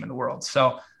best team in the world.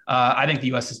 So I think the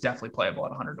U.S. is definitely playable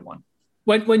at 100-1.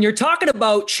 When you're talking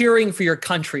about cheering for your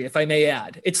country, if I may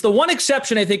add, it's the one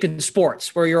exception, I think, in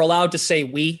sports where you're allowed to say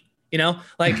we. You know,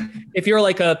 like if you're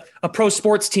like a pro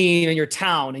sports team in your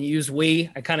town and you use we,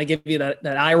 I kind of give you that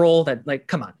eye roll that like,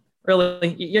 come on,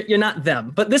 really, you're not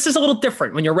them. But this is a little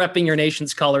different when you're repping your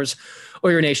nation's colors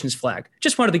or your nation's flag.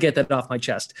 Just wanted to get that off my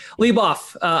chest.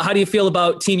 Lieboff, how do you feel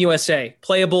about Team USA?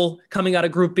 Playable coming out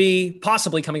of Group B,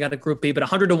 possibly coming out of Group B, but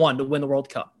 100-1 to win the World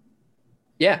Cup.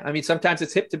 Yeah, I mean, sometimes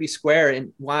it's hip to be square.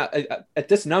 And while, at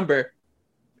this number,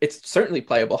 it's certainly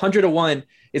playable. 100-1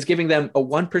 is giving them a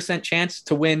 1% chance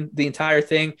to win the entire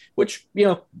thing, which, you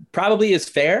know, probably is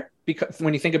fair, because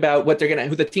when you think about what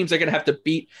who the teams are going to have to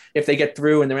beat if they get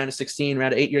through in the round of 16,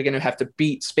 round of 8, you're going to have to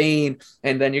beat Spain,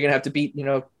 and then you're going to have to beat, you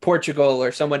know, Portugal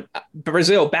or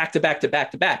Brazil back to back to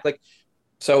back to back. Like,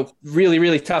 so really,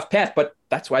 really tough path, but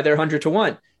that's why they're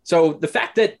 100-1. So the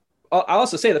fact that I'll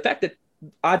also say the fact that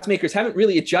odds makers haven't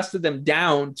really adjusted them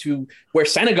down to where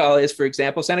Senegal is, for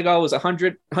example. Senegal was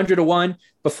 100-1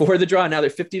 before the draw. Now they're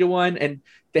 50-1, and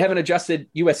they haven't adjusted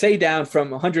USA down from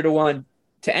 100-1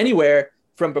 to anywhere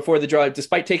from before the draw,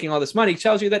 despite taking all this money.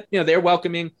 Tells you that, you know, they're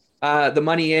welcoming the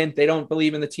money in. They don't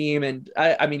believe in the team. And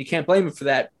I mean, you can't blame them for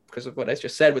that because of what I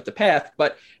just said with the path.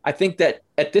 But I think that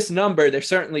at this number, they're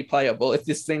certainly playable. If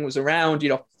this thing was around, you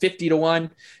know, 50-1,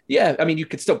 yeah, I mean, you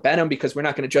could still bet them, because we're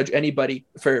not going to judge anybody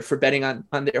for betting on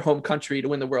their home country to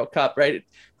win the World Cup, right?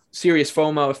 Serious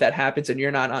FOMO if that happens and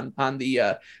you're not on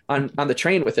the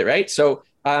train with it, right? So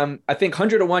I think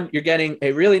 100-1, you're getting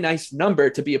a really nice number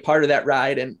to be a part of that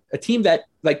ride, and a team that,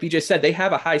 like BJ said, they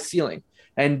have a high ceiling.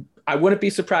 And I wouldn't be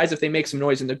surprised if they make some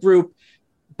noise in the group.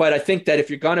 But I think that if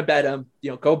you're going to bet them, you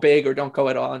know, go big or don't go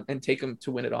at all, and take them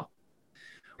to win it all.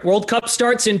 World Cup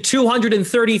starts in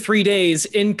 233 days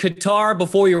in Qatar.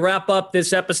 Before we wrap up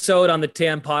this episode on the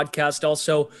TAM podcast,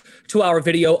 also to our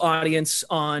video audience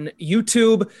on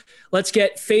YouTube, let's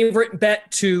get favorite bet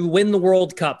to win the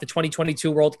World Cup, the 2022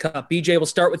 World Cup. BJ, we'll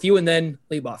start with you, and then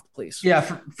Lieboff, please.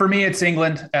 Yeah, for me, it's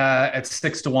England at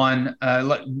 6-1.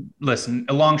 Listen,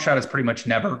 a long shot has pretty much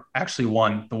never actually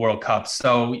won the World Cup.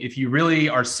 So if you really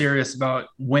are serious about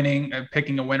winning,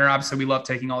 picking a winner, obviously we love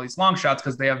taking all these long shots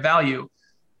because they have value.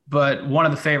 But one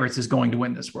of the favorites is going to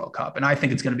win this World Cup. And I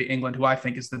think it's going to be England, who I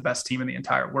think is the best team in the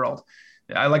entire world.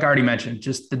 Like I already mentioned,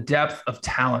 just the depth of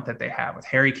talent that they have with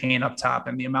Harry Kane up top,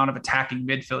 and the amount of attacking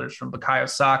midfielders from Bukayo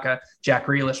Saka, Jack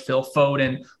Grealish, Phil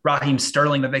Foden, Raheem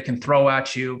Sterling that they can throw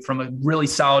at you, from a really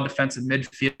solid defensive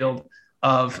midfield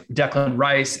of Declan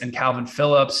Rice and Calvin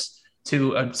Phillips,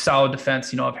 to a solid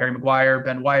defense, you know, of Harry Maguire,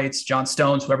 Ben White, John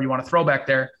Stones, whoever you want to throw back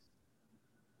there.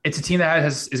 It's a team that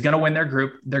is going to win their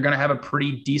group. They're going to have a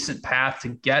pretty decent path to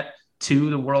get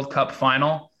to the World Cup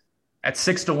final. At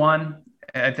 6-1,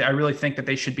 I really think that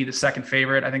they should be the second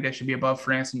favorite. I think they should be above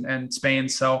France and Spain.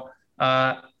 So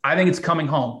I think it's coming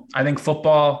home. I think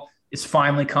football is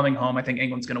finally coming home. I think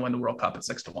England's going to win the World Cup at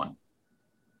 6-1.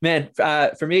 Man,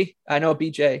 for me, I know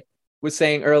BJ was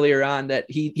saying earlier on that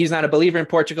he's not a believer in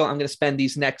Portugal. I'm going to spend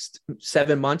these next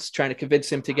 7 months trying to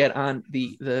convince him to get on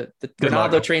the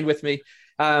Ronaldo train with me.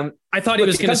 I thought he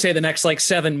was going to say the next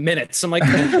 7 minutes. I'm like,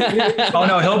 oh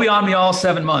no, he'll be on me all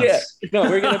 7 months. Yeah. No,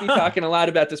 we're going to be talking a lot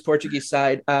about this Portuguese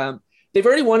side. They've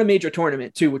already won a major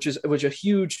tournament too, which is a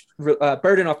huge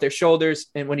burden off their shoulders.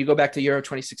 And when you go back to Euro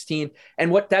 2016, and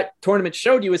what that tournament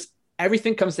showed you is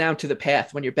everything comes down to the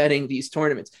path when you're betting these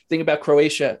tournaments. Think about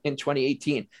Croatia in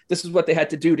 2018. This is what they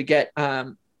had to do to get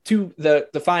to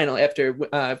the final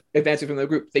after advancing from the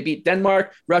group. They beat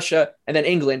Denmark, Russia, and then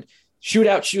England.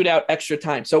 Shootout, extra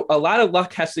time. So a lot of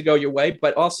luck has to go your way,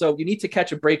 but also you need to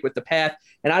catch a break with the path.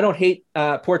 And I don't hate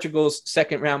Portugal's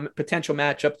second round potential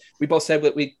matchup. We both said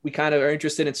that we kind of are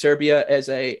interested in Serbia as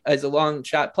a long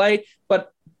shot play,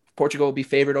 but Portugal will be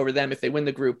favored over them if they win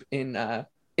the group in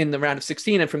the round of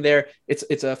 16. And from there,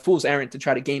 it's a fool's errand to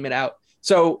try to game it out.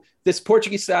 So this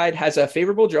Portuguese side has a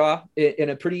favorable draw in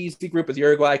a pretty easy group with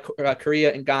Uruguay,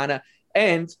 Korea, and Ghana.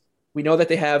 And we know that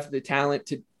they have the talent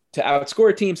to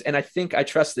outscore teams. And I think I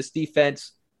trust this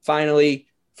defense. Finally,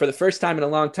 for the first time in a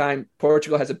long time,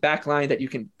 Portugal has a back line that you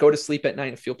can go to sleep at night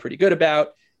and feel pretty good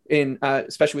about,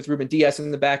 especially with Ruben Dias in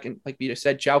the back. And like Vito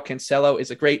said, João Cancelo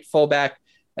is a great fullback.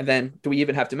 And then do we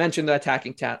even have to mention the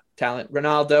attacking talent?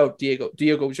 Ronaldo,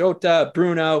 Diogo Jota,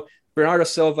 Bruno, Bernardo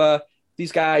Silva.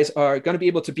 These guys are going to be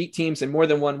able to beat teams in more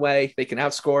than one way. They can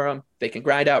outscore them. They can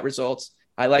grind out results.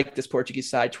 I like this Portuguese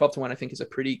side. 12-1, I think, is a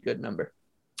pretty good number.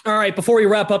 All right, before we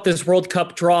wrap up this World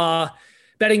Cup draw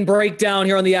betting breakdown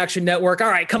here on the Action Network. All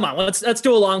right, come on, let's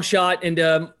do a long shot. And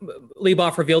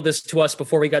Lieboff revealed this to us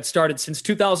before we got started. Since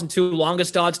 2002,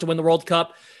 longest odds to win the World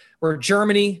Cup were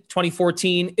Germany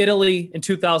 2014, Italy in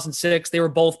 2006. They were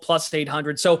both plus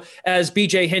 800. So as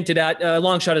BJ hinted at,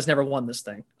 Longshot has never won this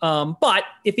thing. But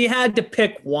if you had to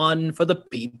pick one for the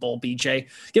people, BJ,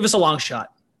 give us a long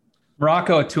shot.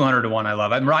 Morocco at 200 to 1. I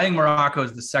love it. I think Morocco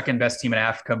is the second best team in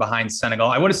Africa behind Senegal.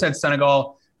 I would have said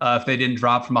Senegal if they didn't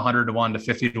drop from 100 to 1 to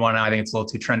 50 to 1. I think it's a little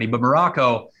too trendy. But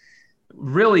Morocco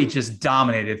really just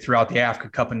dominated throughout the Africa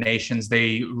Cup of Nations.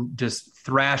 They just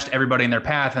thrashed everybody in their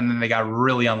path, and then they got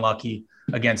really unlucky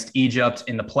against Egypt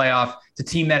in the playoff. It's a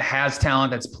team that has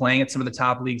talent, that's playing at some of the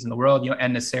top leagues in the world.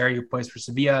 En Nesyri, who plays for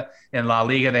Sevilla in La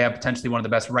Liga, they have potentially one of the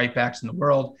best right backs in the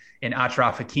world in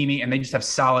Achraf Hakimi, and they just have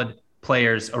solid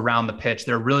players around the pitch.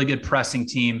 They're a really good pressing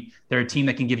team. They're a team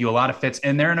that can give you a lot of fits,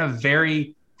 and they're in a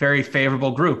very, very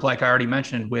favorable group, like I already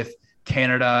mentioned, with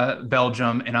Canada,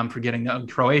 Belgium, and I'm forgetting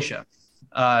Croatia.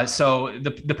 So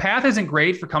the path isn't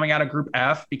great for coming out of Group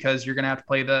F because you're going to have to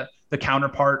play the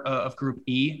counterpart of Group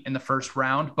E in the first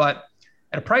round. But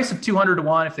at a price of 200 to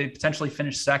 1, if they potentially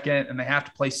finish second and they have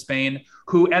to play Spain,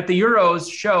 who at the Euros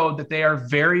showed that they are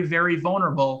very, very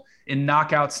vulnerable in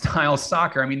knockout style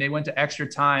soccer. I mean, they went to extra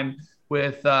time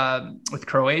with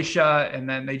Croatia, and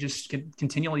then they just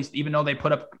continually, even though they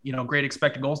put up great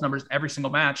expected goals numbers every single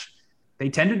match, they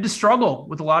tended to struggle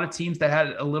with a lot of teams that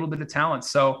had a little bit of talent.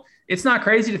 So it's not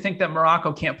crazy to think that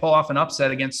Morocco can't pull off an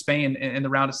upset against Spain in the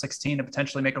round of 16 and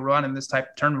potentially make a run in this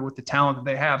type of tournament with the talent that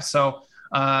they have. So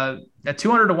at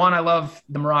 200 to 1, I love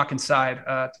the Moroccan side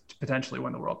to potentially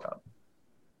win the World Cup.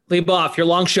 Leboff, your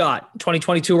long shot,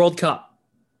 2022 World Cup.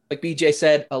 Like BJ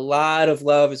said, a lot of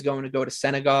love is going to go to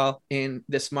Senegal in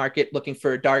this market, looking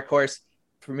for a dark horse.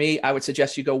 For me, I would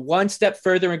suggest you go one step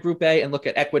further in Group A and look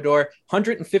at Ecuador,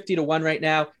 150 to 1 right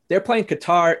now. They're playing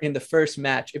Qatar in the first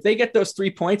match. If they get those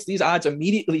 3 points, these odds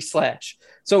immediately slash.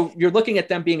 So you're looking at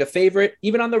them being a favorite,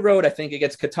 even on the road, I think,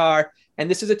 against Qatar.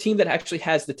 And this is a team that actually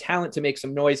has the talent to make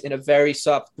some noise in a very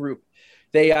soft group.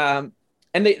 I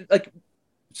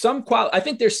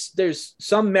think there's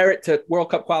some merit to World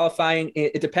Cup qualifying,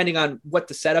 depending on what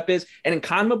the setup is. And in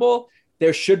CONMEBOL,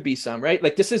 there should be some, right?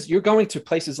 Like you're going to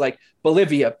places like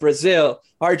Bolivia, Brazil,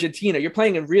 Argentina. You're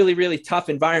playing in really, really tough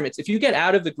environments. If you get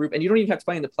out of the group and you don't even have to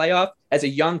play in the playoff as a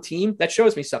young team, that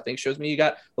shows me something. It shows me you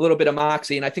got a little bit of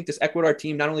moxie. And I think this Ecuador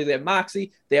team, not only do they have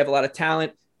moxie, they have a lot of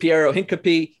talent. Piero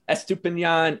Hincapié,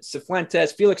 Estupiñán,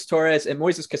 Cifuentes, Felix Torres, and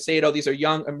Moises Caicedo. These are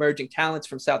young emerging talents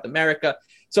from South America.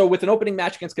 So with an opening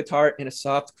match against Qatar in a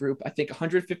soft group, I think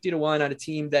 150 to 1 on a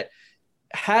team that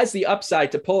has the upside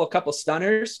to pull a couple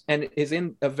stunners and is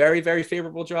in a very, very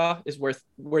favorable draw is worth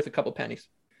a couple pennies.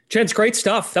 Gents, great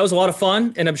stuff. That was a lot of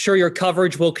fun. And I'm sure your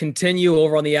coverage will continue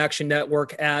over on the Action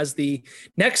Network as the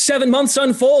next 7 months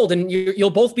unfold. And you'll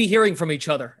both be hearing from each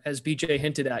other, as BJ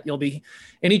hinted at. You'll be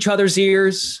in each other's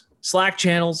ears, Slack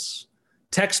channels,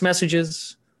 text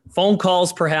messages, phone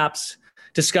calls, perhaps,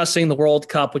 discussing the World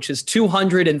Cup, which is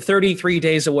 233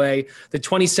 days away, the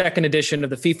 22nd edition of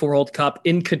the FIFA World Cup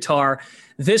in Qatar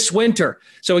this winter.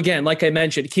 So again, like I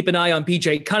mentioned, keep an eye on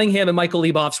BJ Cunningham and Michael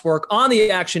Leboff's work on the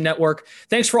Action Network.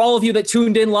 Thanks for all of you that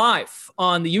tuned in live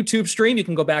on the YouTube stream. You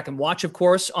can go back and watch, of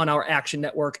course, on our Action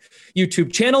Network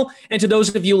YouTube channel. And to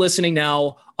those of you listening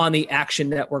now on the Action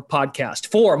Network podcast.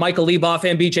 For Michael Leboff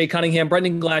and BJ Cunningham,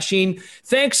 Brendan Glasheen,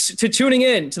 thanks to tuning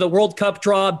in to the World Cup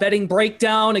draw betting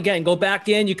breakdown. Again, go back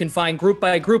in. You can find group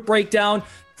by group breakdown,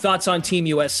 thoughts on Team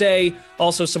USA,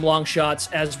 also some long shots,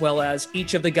 as well as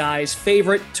each of the guys'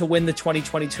 favorite to win the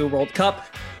 2022 World Cup.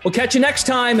 We'll catch you next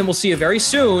time, and we'll see you very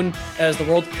soon as the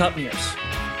World Cup nears.